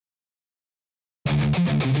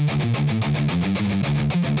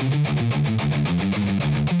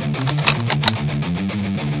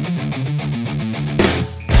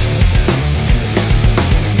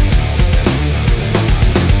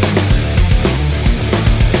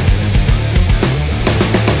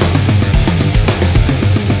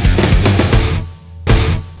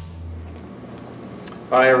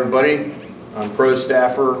Hi everybody, I'm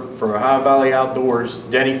Prostaffer from Ohio Valley Outdoors,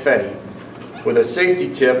 Denny Fetty, with a safety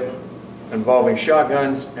tip involving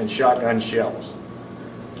shotguns and shotgun shells.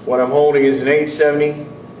 What I'm holding is an 870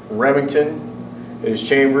 Remington. It is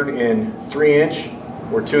chambered in 3-inch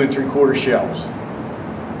or 2 3/4 shells.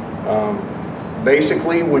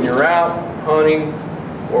 Basically, when you're out hunting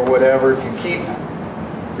or whatever, if you keep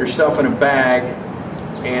your stuff in a bag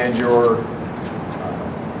and you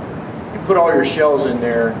put all your shells in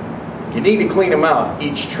there, you need to clean them out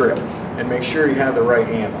each trip and make sure you have the right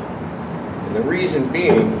ammo. And the reason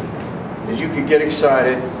being is you could get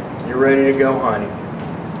excited, you're ready to go hunting,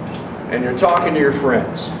 and you're talking to your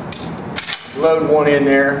friends. Load one in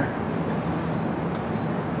there,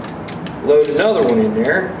 load another one in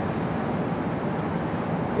there,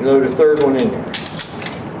 you load a third one in there.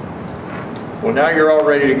 Well, now you're all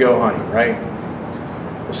ready to go hunting, right?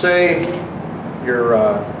 Well, say your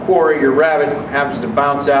quarry, your rabbit, happens to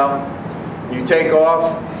bounce out. You take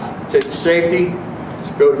off, take your safety,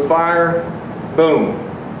 go to fire, boom,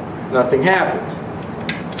 nothing happened.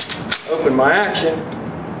 Open my action,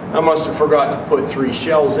 I must have forgot to put 3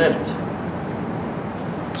 shells in it.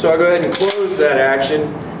 So I go ahead and close that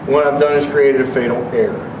action. What I've done is created a fatal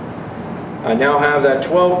error. I now have that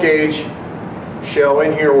 12 gauge shell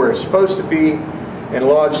in here where it's supposed to be, and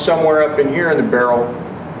lodged somewhere up in here in the barrel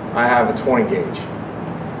I have a 20 gauge.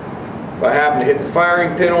 If I happen to hit the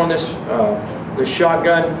firing pin on this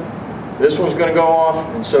shotgun, this one's going to go off,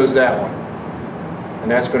 and so is that one.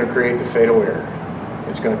 And that's going to create the fatal error.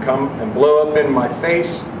 It's going to come and blow up in my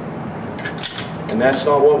face, and that's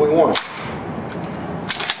not what we want.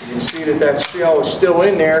 You can see that that shell is still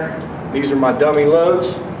in there. These are my dummy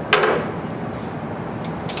loads.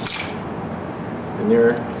 And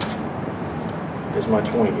there is my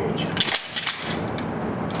 20 gauge.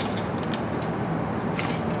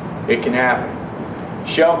 It can happen.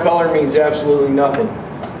 Shell color means absolutely nothing.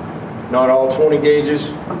 Not all 20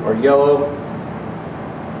 gauges are yellow.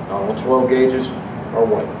 Not all 12 gauges are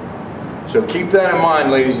white. So keep that in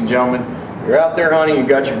mind, ladies and gentlemen. You're out there hunting, you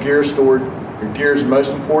got your gear stored. Your gear is the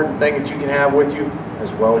most important thing that you can have with you,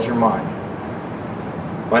 as well as your mind.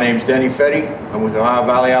 My name is Denny Fetty. I'm with Ohio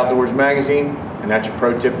Valley Outdoors Magazine, and that's your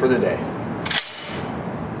pro tip for the day.